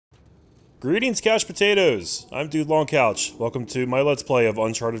Greetings, couch potatoes! I'm Dude Longcouch. Welcome to my Let's Play of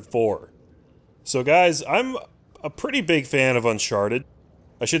Uncharted 4. So guys, I'm a pretty big fan of Uncharted.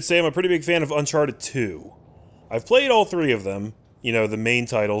 I should say I'm a pretty big fan of Uncharted 2. I've played all three of them, you know, the main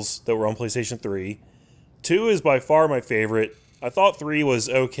titles that were on PlayStation 3. 2 is by far my favorite. I thought 3 was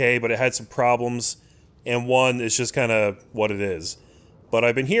okay, but it had some problems, and 1 is just kind of what it is. But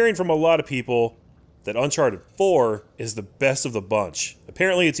I've been hearing from a lot of people that Uncharted 4 is the best of the bunch.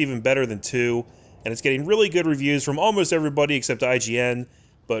 Apparently it's even better than 2, and it's getting really good reviews from almost everybody except IGN,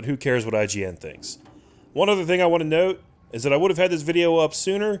 but who cares what IGN thinks. One other thing I want to note is that I would have had this video up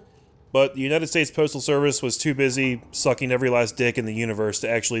sooner, but the United States Postal Service was too busy sucking every last dick in the universe to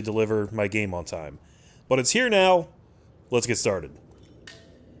actually deliver my game on time. But it's here now. Let's get started.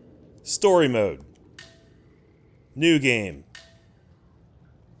 Story mode. New game.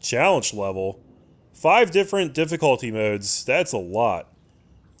 Challenge level. 5 different difficulty modes. That's a lot.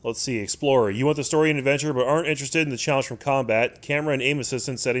 Let's see. Explorer. You want the story and adventure but aren't interested in the challenge from combat. Camera and aim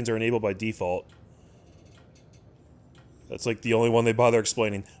assistance settings are enabled by default. That's like the only one they bother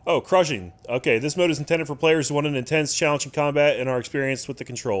explaining. Oh, crushing. Okay, this mode is intended for players who want an intense challenge in combat and are experienced with the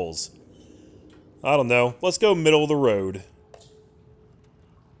controls. I don't know. Let's go middle of the road.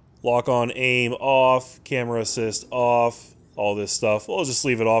 Lock on aim off. Camera assist off. All this stuff. We'll just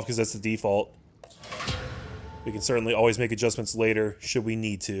leave it off because that's the default. We can certainly always make adjustments later, should we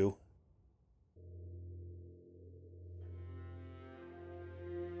need to.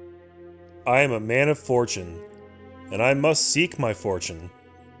 I am a man of fortune, and I must seek my fortune.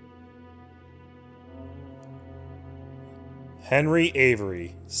 Henry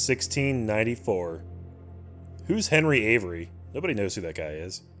Avery, 1694. Who's Henry Avery? Nobody knows who that guy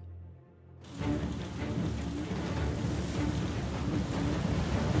is.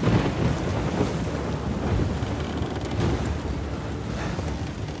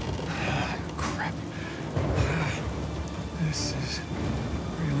 This is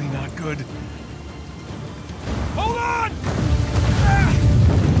really not good. Hold on!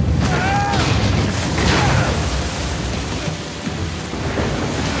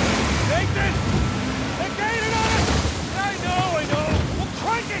 Nathan! They're gaining on us! I know! We'll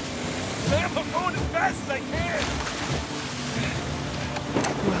crank it! Sam, I'm going as fast as I can!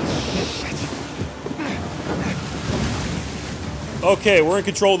 Okay, we're in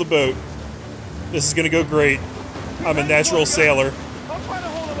control of the boat. This is gonna go great. I'm a natural sailor. I'll try to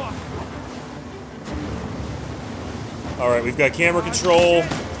hold him off. Alright, we've got camera control.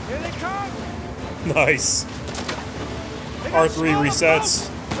 Here they come! Nice. R3 resets.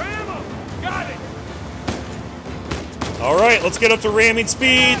 Ram 'em! Got it! Alright, let's get up to ramming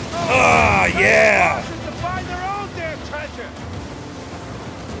speed. Ah, yeah! To find their own damn treasure!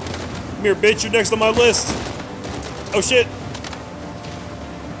 Come here, bitch, you're next on my list. Oh shit.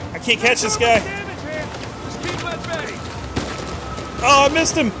 I can't catch this guy. Oh, I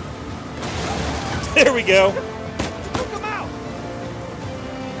missed him! There we go.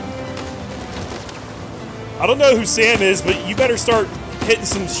 I don't know who Sam is, but you better start hitting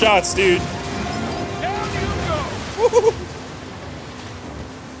some shots, dude. Down you go! Woo-hoo.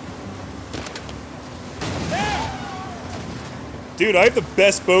 Dude, I have the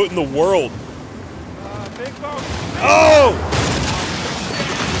best boat in the world. Big boat. Oh!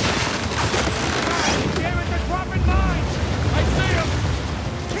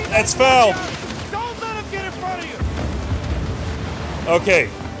 That's foul. Don't let him get in front of you.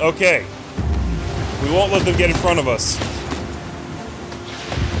 Okay. We won't let them get in front of us.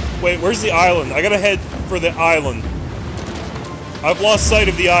 Wait, where's the island? I gotta head for the island. I've lost sight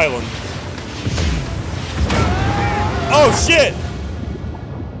of the island. Oh, shit!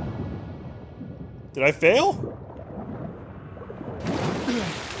 Did I fail?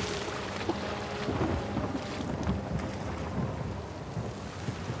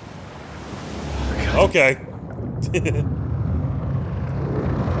 Okay.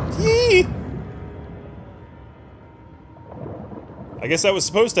 Yee! I guess that was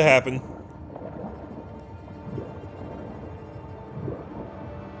supposed to happen.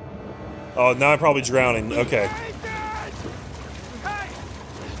 Oh, now I'm probably drowning. Okay. Hey!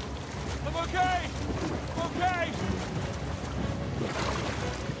 I'm okay!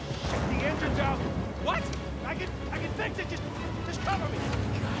 The engine's out. What? I can fix it. Just cover me.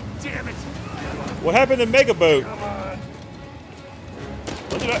 God damn it! What happened to Mega Boat? Come on.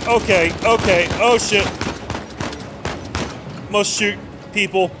 What did I? Okay. Oh shit. Must shoot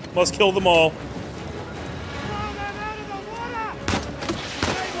people. Must kill them all. Throw them out of the water!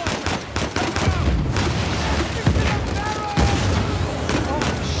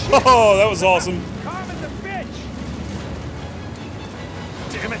 Oh, that was awesome. Calm as a bitch!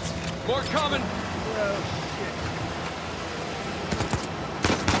 Damn it! More coming.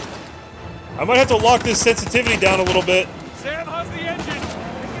 I might have to lock this sensitivity down a little bit. Sam, how's the engine?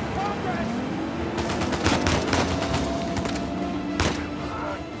 Making progress.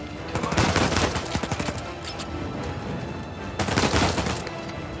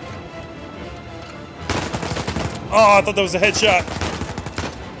 Oh, I thought that was a headshot.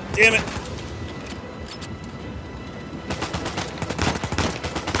 Damn it.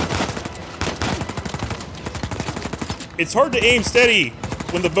 It's hard to aim steady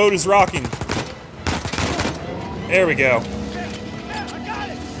when the boat is rocking. There we go. Yeah, I got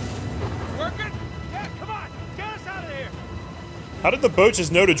it. Working? Yeah, come on. Get us out of here. How did the boat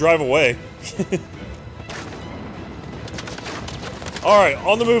just know to drive away? Alright,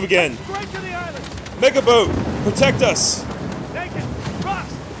 on the move again. Straight to the island. Mega boat, protect us. Naked.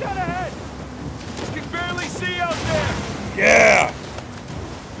 Rocks, dead ahead. You can barely see out there. Yeah.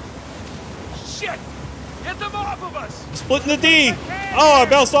 Shit. Get them off of us. Splitting the D. Oh, I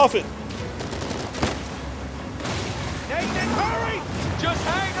bounced off it. Nathan, hurry. Just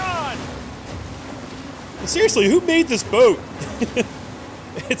hang on. Seriously, who made this boat?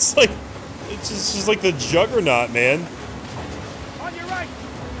 It's just like the juggernaut, man. On your right.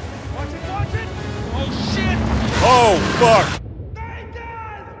 Watch it, watch it. Oh, shit. Oh, fuck.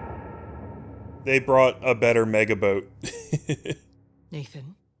 Nathan! They brought a better mega boat.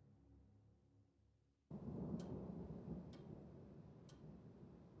 Nathan?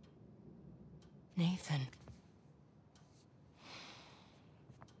 Nathan?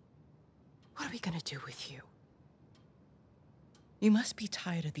 What are we gonna do with you? You must be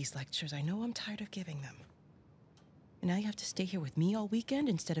tired of these lectures. I know I'm tired of giving them. And now you have to stay here with me all weekend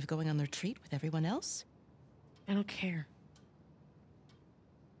instead of going on the retreat with everyone else? I don't care.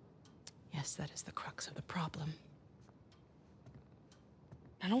 Yes, that is the crux of the problem.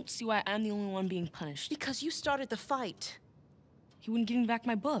 I don't see why I'm the only one being punished. Because you started the fight. He wouldn't give me back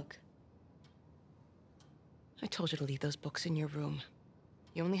my book. I told you to leave those books in your room.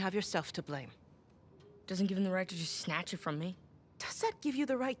 You only have yourself to blame. Doesn't give him the right to just snatch it from me. Does that give you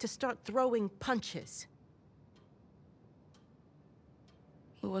the right to start throwing punches?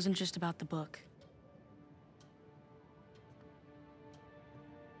 It wasn't just about the book.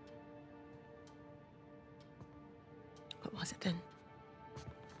 What was it then?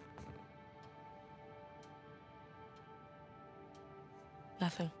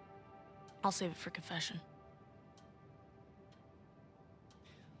 Nothing. I'll save it for confession.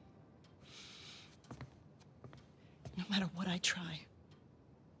 No matter what I try,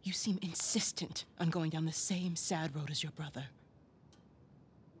 you seem insistent on going down the same sad road as your brother.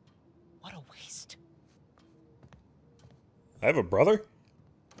 What a waste. I have a brother?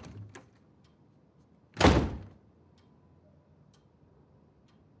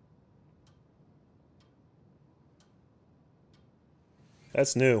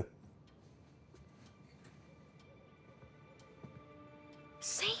 That's new.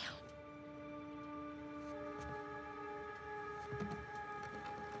 Sam!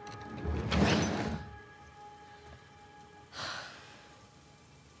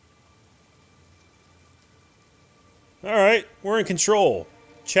 Alright, we're in control.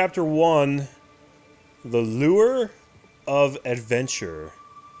 Chapter 1, The Lure of Adventure.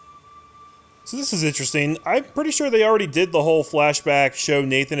 So this is interesting. I'm pretty sure they already did the whole flashback show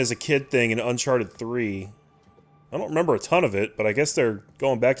Nathan as a kid thing in Uncharted 3. I don't remember a ton of it, but I guess they're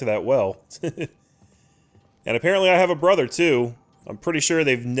going back to that well. And apparently I have a brother too. I'm pretty sure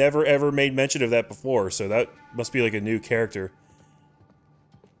they've never ever made mention of that before, so that must be like a new character.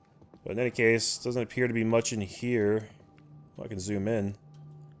 But in any case, doesn't appear to be much in here. Well, I can zoom in.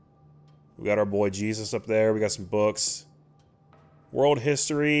 We got our boy Jesus up there. We got some books. World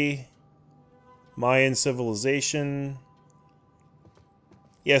history. Mayan civilization.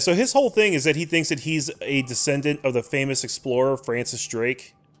 Yeah, so his whole thing is that he thinks that he's a descendant of the famous explorer Francis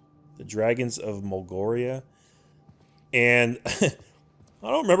Drake. The Dragons of Molgoria. And I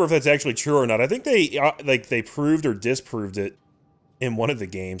don't remember if that's actually true or not. I think they proved or disproved it in one of the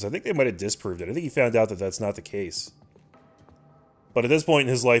games. I think they might have disproved it. I think he found out that that's not the case. But at this point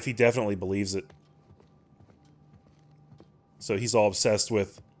in his life, he definitely believes it. So he's all obsessed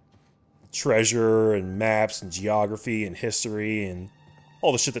with treasure and maps and geography and history and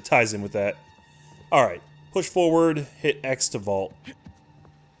all the shit that ties in with that. Alright, push forward, hit X to vault.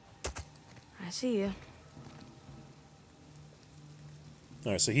 I see you.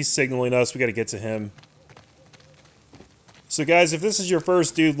 Alright, so he's signaling us. We gotta get to him. So guys, if this is your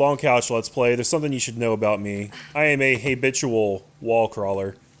first Dude Longcouch Let's Play, there's something you should know about me. I am a habitual wall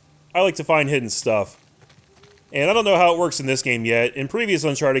crawler. I like to find hidden stuff. And I don't know how it works in this game yet. In previous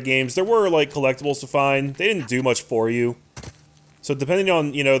Uncharted games, there were, like, collectibles to find. They didn't do much for you. So depending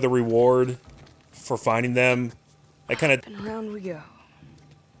on, you know, the reward for finding them, that kind of... And around we go.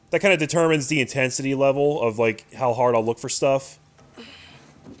 That kind of determines the intensity level of, like, how hard I'll look for stuff.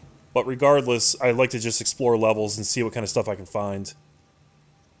 But regardless, I like to just explore levels and see what kind of stuff I can find.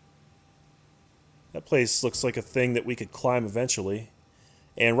 That place looks like a thing that we could climb eventually.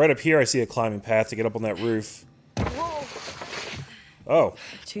 And right up here, I see a climbing path to get up on that roof. Whoa! Oh.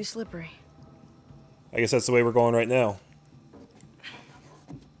 Too slippery. I guess that's the way we're going right now.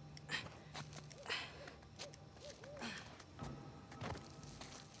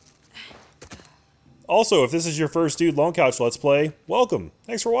 Also, if this is your first Dude Longcouch Let's Play, welcome.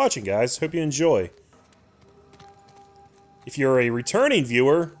 Thanks for watching, guys. Hope you enjoy. If you're a returning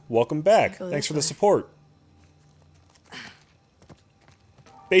viewer, welcome back. Thanks for the support.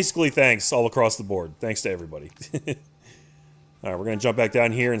 Basically, thanks all across the board. Thanks to everybody. Alright, we're gonna jump back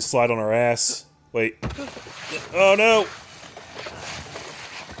down here and slide on our ass. Wait. Oh, no!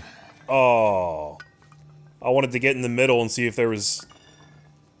 Oh. I wanted to get in the middle and see if there was...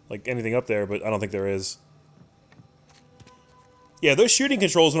 like, anything up there, but I don't think there is. Yeah, those shooting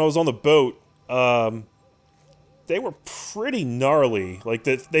controls when I was on the boat, they were pretty gnarly. Like,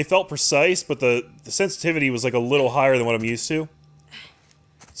 they felt precise, but the sensitivity was, like, a little higher than what I'm used to.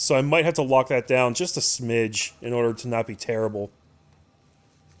 So I might have to lock that down just a smidge in order to not be terrible.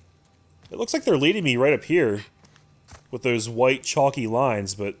 It looks like they're leading me right up here with those white chalky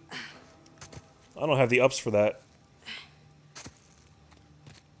lines, but I don't have the ups for that.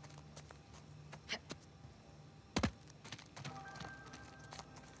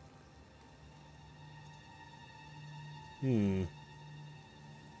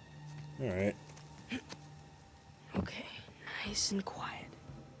 Alright. Okay, nice and quiet.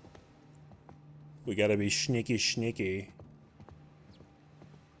 We gotta be sneaky.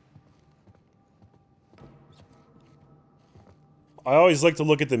 I always like to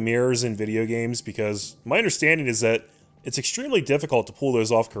look at the mirrors in video games because my understanding is that it's extremely difficult to pull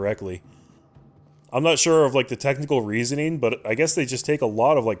those off correctly. I'm not sure of, like, the technical reasoning, but I guess they just take a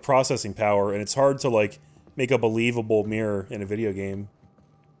lot of, like, processing power, and it's hard to, like, make a believable mirror in a video game.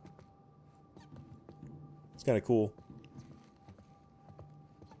 It's kind of cool.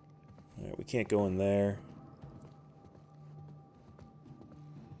 Alright, we can't go in there.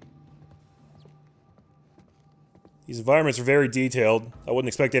 These environments are very detailed. I wouldn't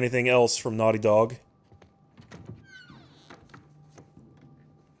expect anything else from Naughty Dog.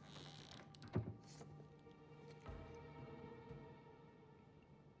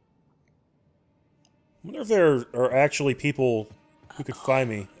 I wonder if there are actually people who could find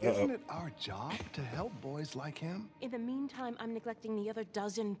me. Isn't it our job to help boys like him? In the meantime, I'm neglecting the other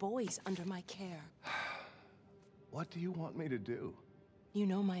dozen boys under my care. What do you want me to do? You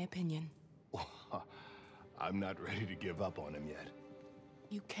know my opinion. I'm not ready to give up on him yet.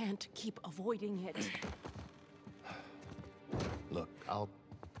 You can't keep avoiding it. Look, I'll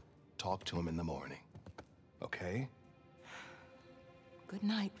talk to him in the morning. Okay? Good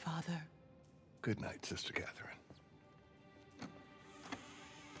night, Father. Good night, Sister Catherine.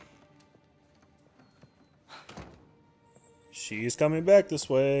 She's coming back this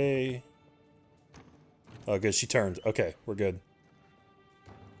way. Oh, good. She turned. Okay, we're good.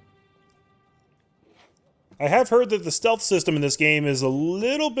 I have heard that the stealth system in this game is a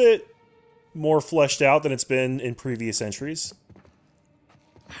little bit more fleshed out than it's been in previous entries,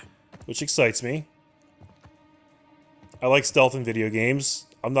 which excites me. I like stealth in video games.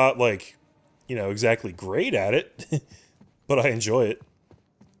 I'm not, like, you know, exactly great at it, but I enjoy it.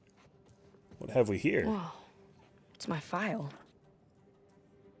 What have we here? Whoa. It's my file.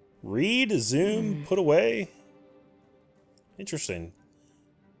 Read, zoom, put away. Interesting.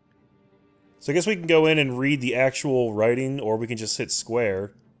 So I guess we can go in and read the actual writing, or we can just hit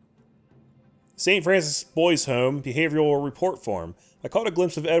square. St. Francis Boys Home, behavioral report form. I caught a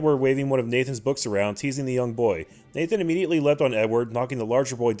glimpse of Edward waving one of Nathan's books around, teasing the young boy. Nathan immediately leapt on Edward, knocking the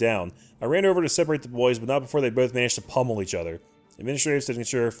larger boy down. I ran over to separate the boys, but not before they both managed to pummel each other. Administrative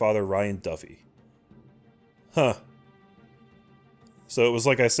signature, Father Ryan Duffy. Huh. So it was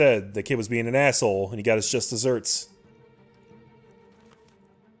like I said, the kid was being an asshole, and he got his just desserts.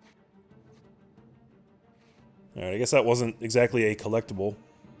 Alright, I guess that wasn't exactly a collectible,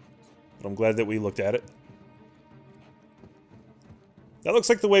 but I'm glad that we looked at it. That looks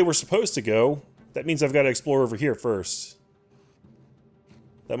like the way we're supposed to go. That means I've got to explore over here first.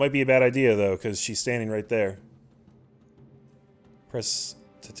 That might be a bad idea, though, because she's standing right there. Press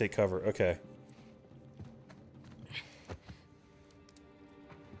to take cover. Okay.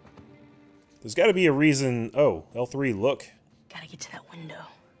 There's got to be a reason... Oh, L3, look. Gotta get to that window.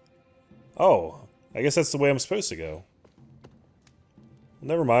 Oh, I guess that's the way I'm supposed to go.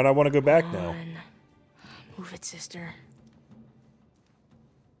 Never mind, I want to go back now. Move it, sister.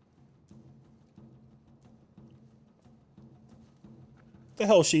 What the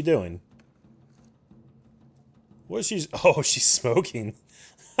hell is she doing? What is she... Oh, she's smoking.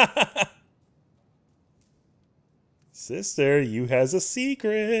 Sister, you has a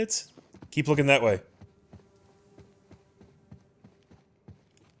secret. Keep looking that way.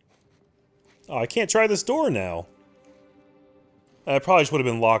 Oh, I can't try this door now. I probably just would have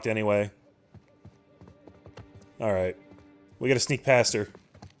been locked anyway. Alright. We gotta sneak past her.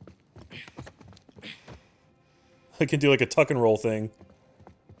 I can do like a tuck and roll thing.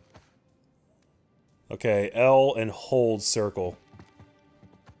 Okay, L and hold circle.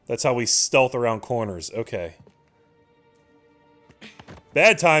 That's how we stealth around corners. Okay.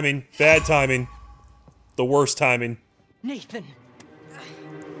 Bad timing. Bad timing. The worst timing. Nathan.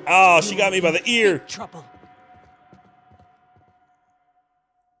 Ah, she got me by the ear. Trouble.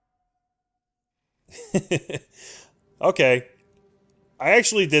 Okay. I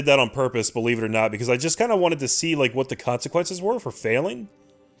actually did that on purpose, believe it or not, because I just kind of wanted to see like what the consequences were for failing.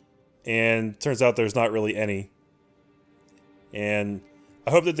 And turns out there's not really any. And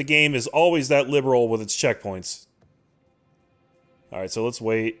I hope that the game is always that liberal with its checkpoints. Alright, so let's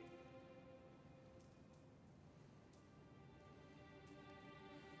wait.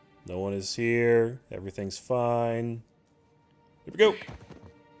 No one is here. Everything's fine. Here we go.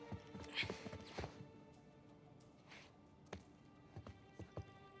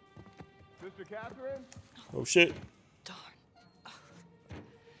 Sister Catherine? Oh shit. Darn.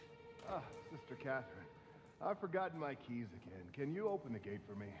 Ah, Sister Catherine. I've forgotten my keys again. Can you open the gate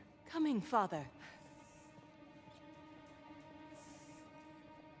for me? Coming, Father.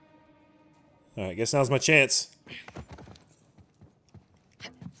 Alright, guess now's my chance.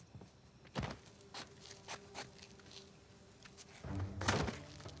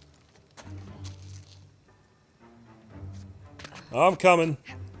 I'm coming.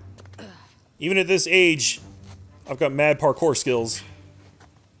 Even at this age, I've got mad parkour skills.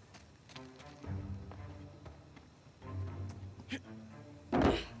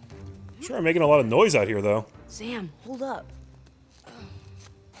 Sure, I'm making a lot of noise out here, though. Sam, hold up.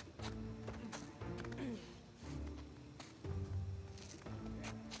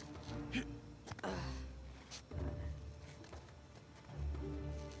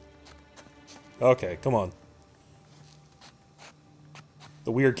 Okay, come on.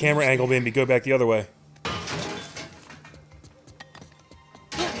 The weird camera angle made me go back the other way.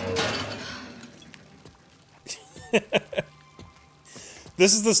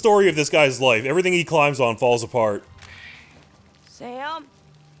 This is the story of this guy's life. Everything he climbs on falls apart. Sam?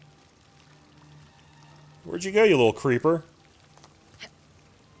 Where'd you go, you little creeper?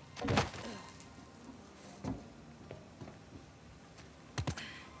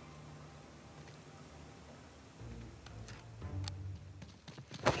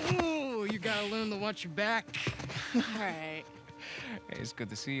 Ooh, you gotta learn to watch your back. All right. Hey, it's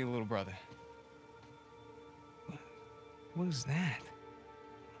good to see you, little brother. What is that?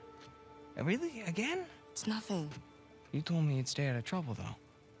 Really? Again? It's nothing. You told me you'd stay out of trouble, though.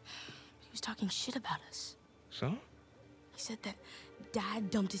 He was talking shit about us. So? He said that Dad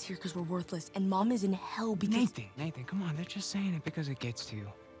dumped us here because we're worthless, and Mom is in hell because... Nathan, come on. They're just saying it because it gets to you,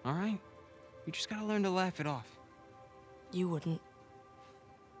 all right? You just gotta learn to laugh it off. You wouldn't.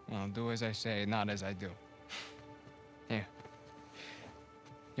 Well, do as I say, not as I do. Here.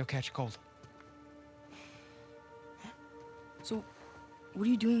 You'll catch a cold. So, what are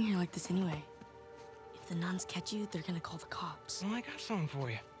you doing here like this anyway? If the nuns catch you, they're gonna call the cops. Well, I got something for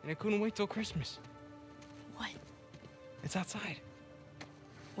you, and I couldn't wait till Christmas. What? It's outside.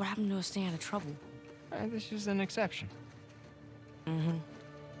 What happened to us staying out of trouble? This is an exception. Mm-hmm.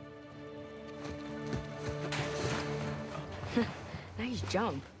 Nice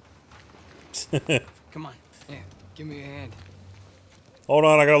jump. Come on. Yeah, give me a hand. Hold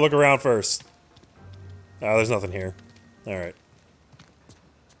on, I gotta look around first. Ah, there's nothing here. Alright.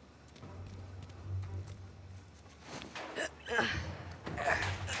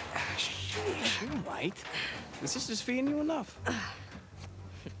 Sheesh, you're right. This is just feeding you enough. The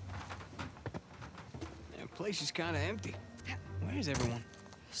place is kind of empty. Where's everyone?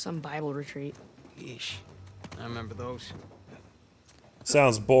 Some Bible retreat. Yeesh. I remember those.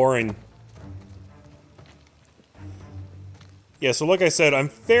 Sounds boring. Yeah, so like I said, I'm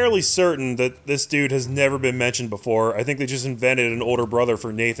fairly certain that this dude has never been mentioned before. I think they just invented an older brother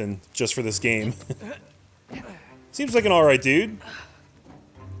for Nathan, just for this game. Seems like an alright dude.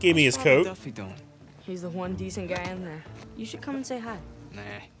 Gave me his What's coat. Duffy doing? He's the one decent guy in there. You should come and say hi. Nah,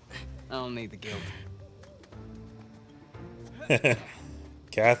 I don't need the guilt.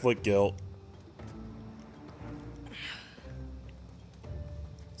 Catholic guilt.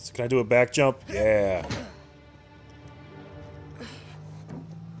 So can I do a back jump? Yeah.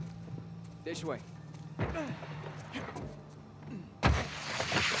 This way. We're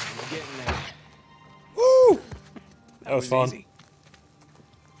getting there. Woo! That was fun. Easy.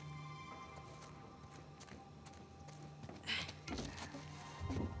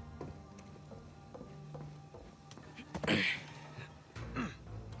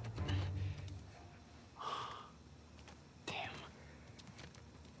 Damn.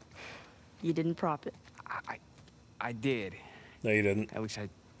 You didn't prop it. I did. No, you didn't. At least I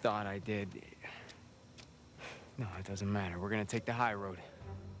thought I did. No, it doesn't matter. We're gonna take the high road.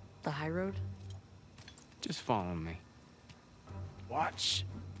 The high road? Just follow me. Watch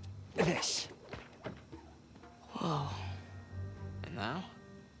this. Whoa. And now,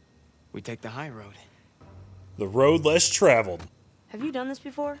 we take the high road. The road less traveled. Have you done this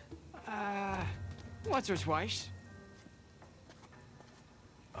before? Once or twice.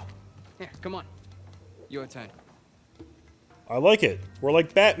 Oh, here, come on. Your turn. I like it. We're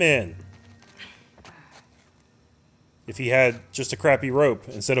like Batman. If he had just a crappy rope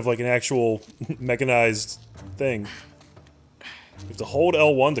instead of like an actual mechanized thing. You have to hold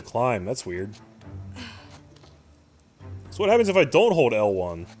L1 to climb. That's weird. So what happens if I don't hold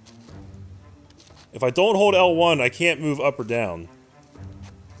L1? If I don't hold L1, I can't move up or down.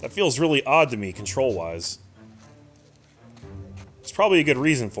 That feels really odd to me, control-wise. There's probably a good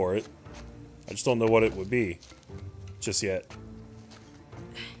reason for it. I just don't know what it would be. Just yet.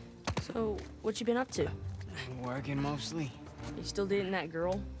 So, what you been up to? Working mostly. You still dating that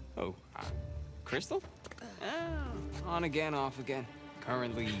girl? Oh, Crystal? On again, off again.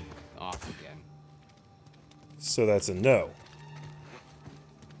 Currently off again. So that's a no.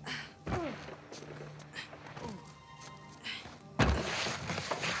 Where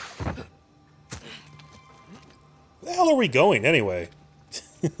the hell are we going, anyway?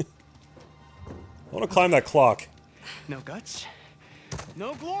 I want to climb that clock. No guts,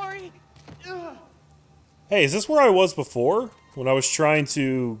 no glory. Ugh. Hey, is this where I was before? When I was trying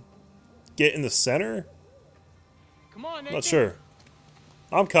to get in the center? Come on, Nathan. Not sure.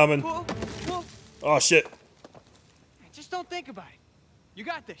 I'm coming. Whoa, whoa. Oh, shit. Just don't think about it. You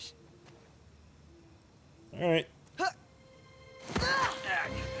got this. Alright. I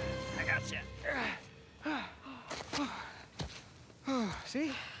got you.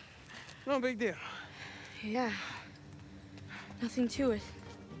 See? No big deal. Yeah. Nothing to it.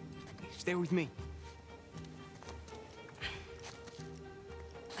 Stay with me.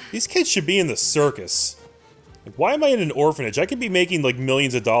 These kids should be in the circus. Like, why am I in an orphanage? I could be making like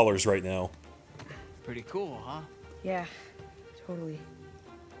millions of dollars right now. Pretty cool, huh? Yeah, totally.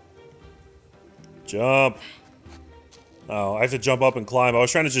 Jump. Oh, I have to jump up and climb. I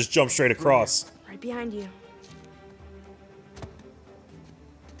was trying to just jump straight across. Right behind you.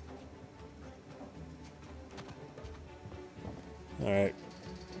 Alright.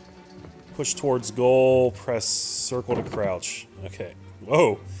 Push towards goal. Press circle to crouch. Okay.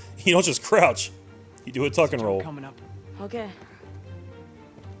 Whoa. You don't just crouch. You do a tuck and roll. Coming up. Okay.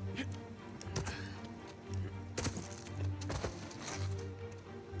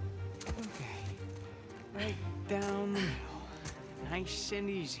 Okay. Right down the middle. Nice and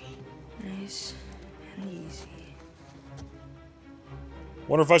easy. Nice and easy.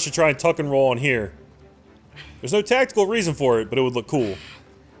 Wonder if I should try and tuck and roll on here. There's no tactical reason for it, but it would look cool.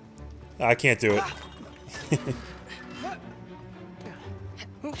 I can't do it.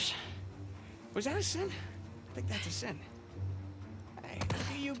 Oops. Was that a sin? I think that's a sin. Hey,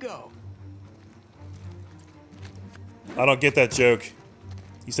 here you go. I don't get that joke.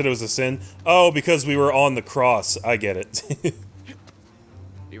 You said it was a sin? Oh, because we were on the cross. I get it.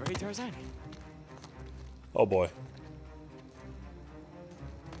 You ready, Tarzan? Oh boy.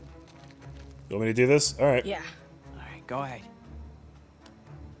 You want me to do this? Alright. Yeah. All right, go ahead.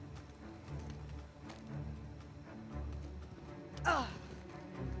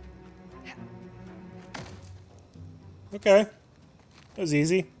 Okay. That was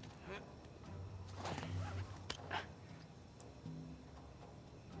easy.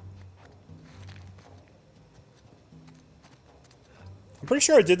 I'm pretty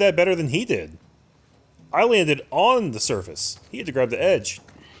sure I did that better than he did. I landed on the surface. He had to grab the edge.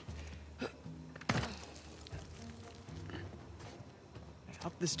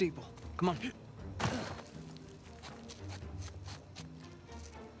 Up the steeple. Come on.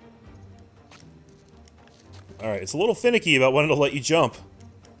 Alright, it's a little finicky about wanting to let you jump.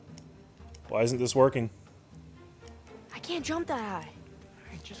 Why isn't this working? I can't jump that high.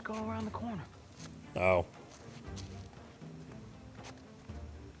 Hey, just go around the corner. Oh.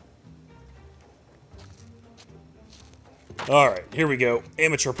 Alright, here we go.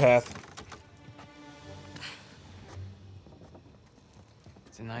 Amateur path.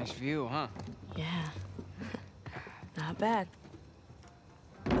 It's a nice view, huh? Yeah. Not bad.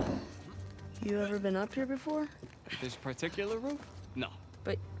 You ever been up here before? This particular roof? No.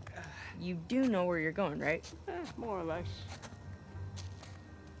 But you do know where you're going, right? More or less.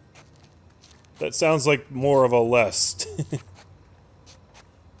 That sounds like more of a less.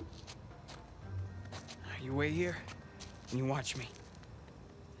 You wait here, and you watch me.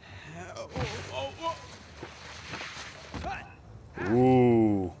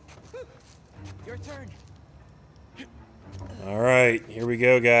 Ooh. Your turn. Alright, here we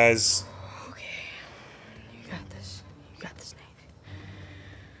go, guys. Okay. You got this. You got this, Nate.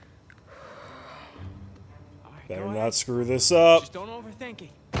 All right, Better go not ahead. screw this up. Just don't overthink it.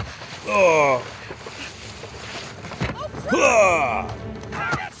 Oh. Ah.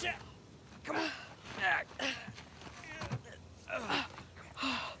 Come on.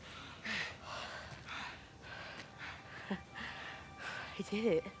 I did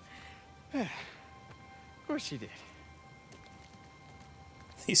it. Of course you did.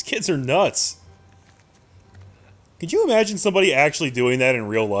 These kids are nuts. Could you imagine somebody actually doing that in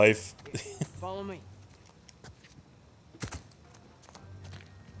real life? Follow me.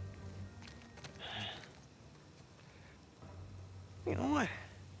 You know what?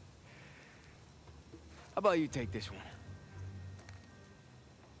 How about you take this one?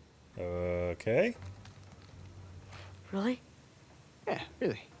 Okay. Really? Yeah,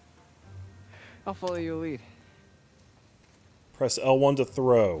 really. I'll follow your lead. Press L1 to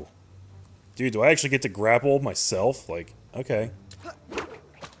throw. Dude, do I actually get to grapple myself? Like, okay.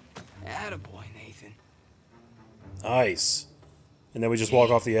 Attaboy, Nathan. Nice. And then we just walk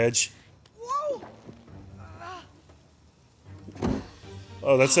off the edge. Whoa!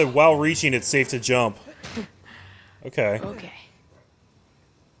 Oh, that said while reaching, it's safe to jump. Okay. Okay.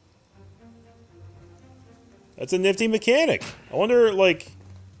 That's a nifty mechanic. I wonder, like...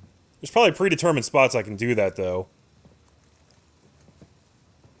 There's probably predetermined spots I can do that, though.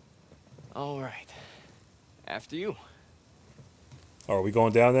 All right. After you. Oh, are we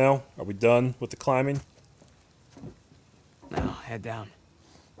going down now? Are we done with the climbing? Now, head down.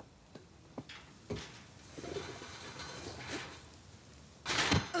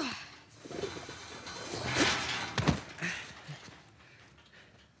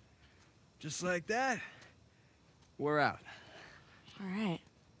 Just like that, we're out. All right.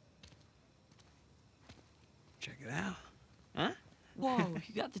 Check it out. Huh? Whoa,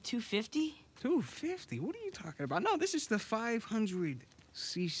 you got the 250? 250? What are you talking about? No, this is the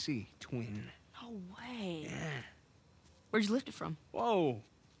 500cc twin. No way. Yeah. Where'd you lift it from? Whoa.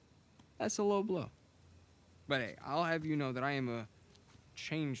 That's a low blow. But hey, I'll have you know that I am a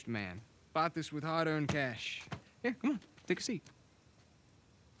changed man. Bought this with hard-earned cash. Here, come on, take a seat.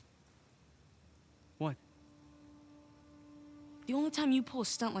 What? The only time you pull a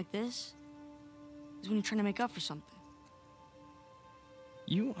stunt like this is when you're trying to make up for something.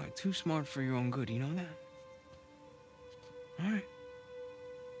 You are too smart for your own good, you know that? All right.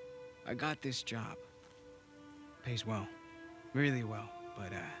 I got this job. Pays well. Really well.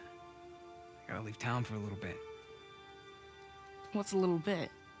 But, I gotta leave town for a little bit. What's a little bit?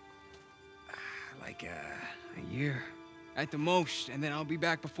 Like, a year. At the most, and then I'll be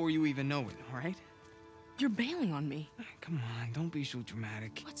back before you even know it, all right? You're bailing on me. Come on, don't be so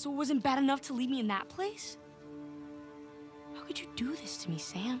dramatic. What, so it wasn't bad enough to leave me in that place? How could you do this to me,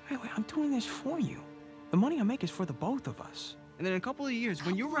 Sam? Wait, I'm doing this for you. The money I make is for the both of us. And then in a couple of years,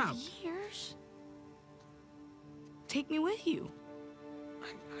 when you're out... Years? Take me with you.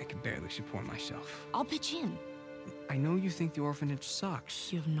 I can barely support myself. I'll pitch in. I know you think the orphanage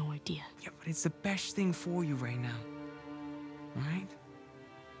sucks. You have no idea. Yeah, but it's the best thing for you right now. All right?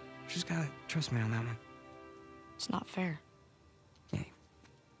 Just gotta trust me on that one. It's not fair. Hey,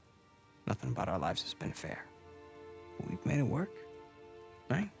 nothing about our lives has been fair. But we've made it work,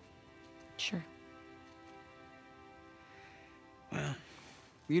 right? Sure. Well,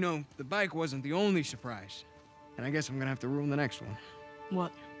 you know, the bike wasn't the only surprise. And I guess I'm gonna have to ruin the next one.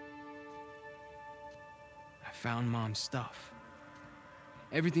 What? I found Mom's stuff.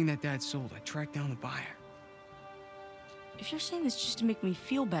 Everything that Dad sold, I tracked down the buyer. If you're saying this just to make me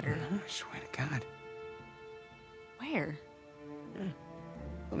feel better, I swear to God. where? Yeah.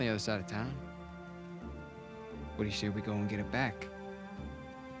 On the other side of town. What do you say we go and get it back?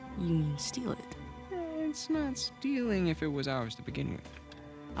 You mean steal it? It's not stealing if it was ours to begin with.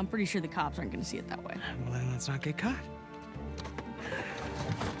 I'm pretty sure the cops aren't gonna see it that way. Well, then let's not get caught.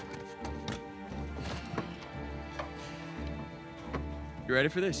 You ready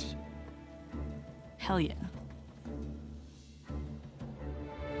for this? Hell yeah.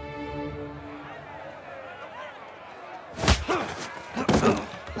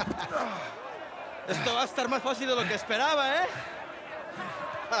 Esto va a estar más fácil de lo que esperaba, ¿eh?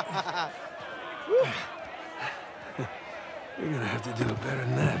 You're gonna have to do it better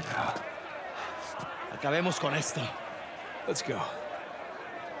than that, pal. Acabemos con esto. Let's go.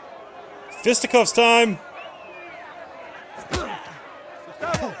 Fisticuffs time!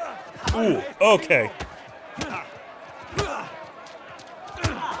 Ooh, okay. ¡Una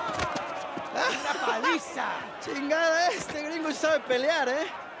paliza! Chingada, este gringo sabe pelear, ¿eh?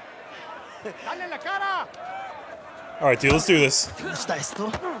 ¡Dale en la cara! Alright, dude, let's do this. ¿Te gusta esto?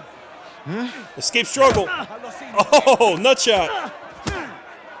 Escape struggle! Oh, nutshot!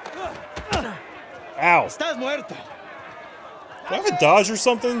 Ow. Estás muerto. Do I have a dodge or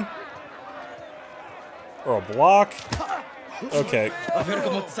something? Or a block? Okay. A ver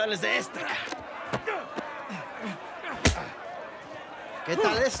cómo te sales de esta. ¿Qué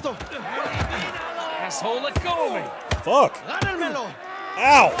tal esto? Asshole, let go of me! Fuck. ¡Gánenmelo!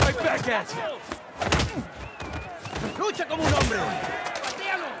 Ow! Right back at you! ¡Lucha como un hombre!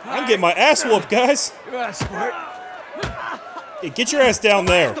 I'm getting my ass whooped, guys. You asked for it. Hey, get your ass down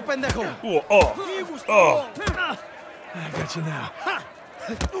there. ¡Esto, pendejo! Ooh, oh. Oh. I got you now.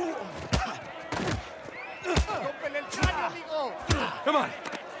 Come on.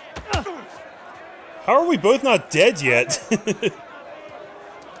 How are we both not dead yet?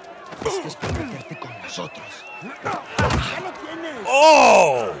 Esto es para meterte con nosotros.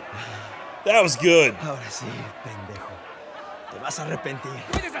 Oh! That was good. Ahora sí, pendejo. Te vas a arrepentir.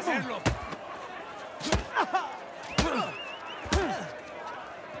 Puedes hacerlo.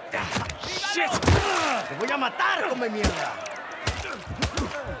 Shit! ¡Te voy a matar, come mierda!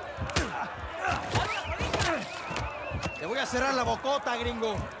 Te voy a cerrar la bocota,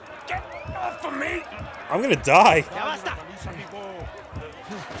 gringo. Get off of me! I'm gonna die. ¡Ya basta!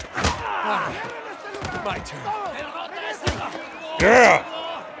 My turn. Yeah!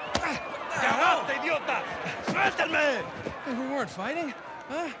 idiota! ¡Suéltame! Hey, we weren't fighting.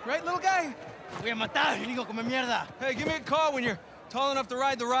 Huh? Right, little guy? Te voy a matar, gringo, come mierda. Hey, give me a call when you're tall enough to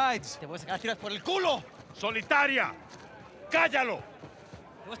ride the rides. Te voy a sacar tiras por el culo. Solitaria! ¡Cállalo!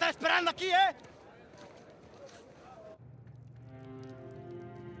 Te voy a estar esperando aquí, ¿eh?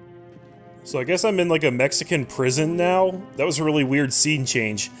 So I guess I'm in like a Mexican prison now? That was a really weird scene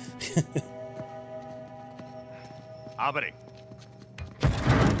change. Abre.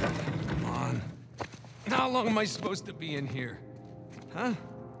 Come on. How long am I supposed to be in here? Huh?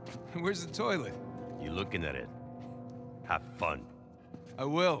 Where's the toilet? You looking at it? Have fun. I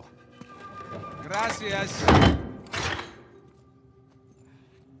will. Gracias.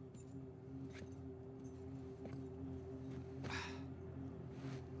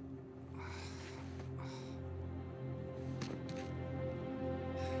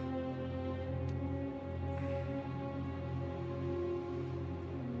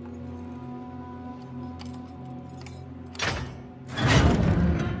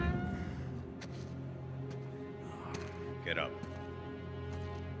 Get up.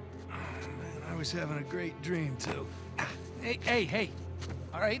 Man, I was having a great dream, too. Hey.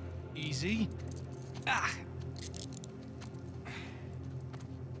 All right, easy. Ah.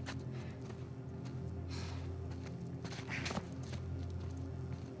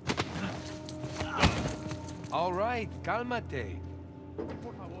 All right, cálmate.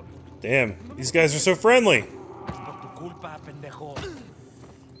 Damn, these guys are so friendly.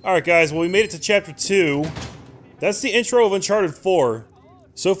 Alright guys, well we made it to Chapter 2. That's the intro of Uncharted 4.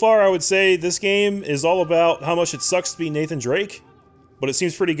 So far I would say this game is all about how much it sucks to be Nathan Drake. But it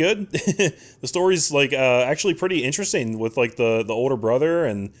seems pretty good. The story's like actually pretty interesting with like the older brother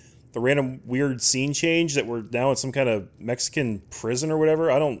and the random weird scene change that we're now in some kind of Mexican prison or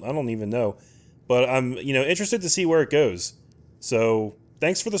whatever. I don't even know. But I'm, interested to see where it goes. So,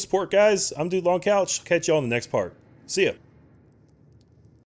 thanks for the support, guys. I'm Dude Longcouch. Catch y'all in the next part. See ya.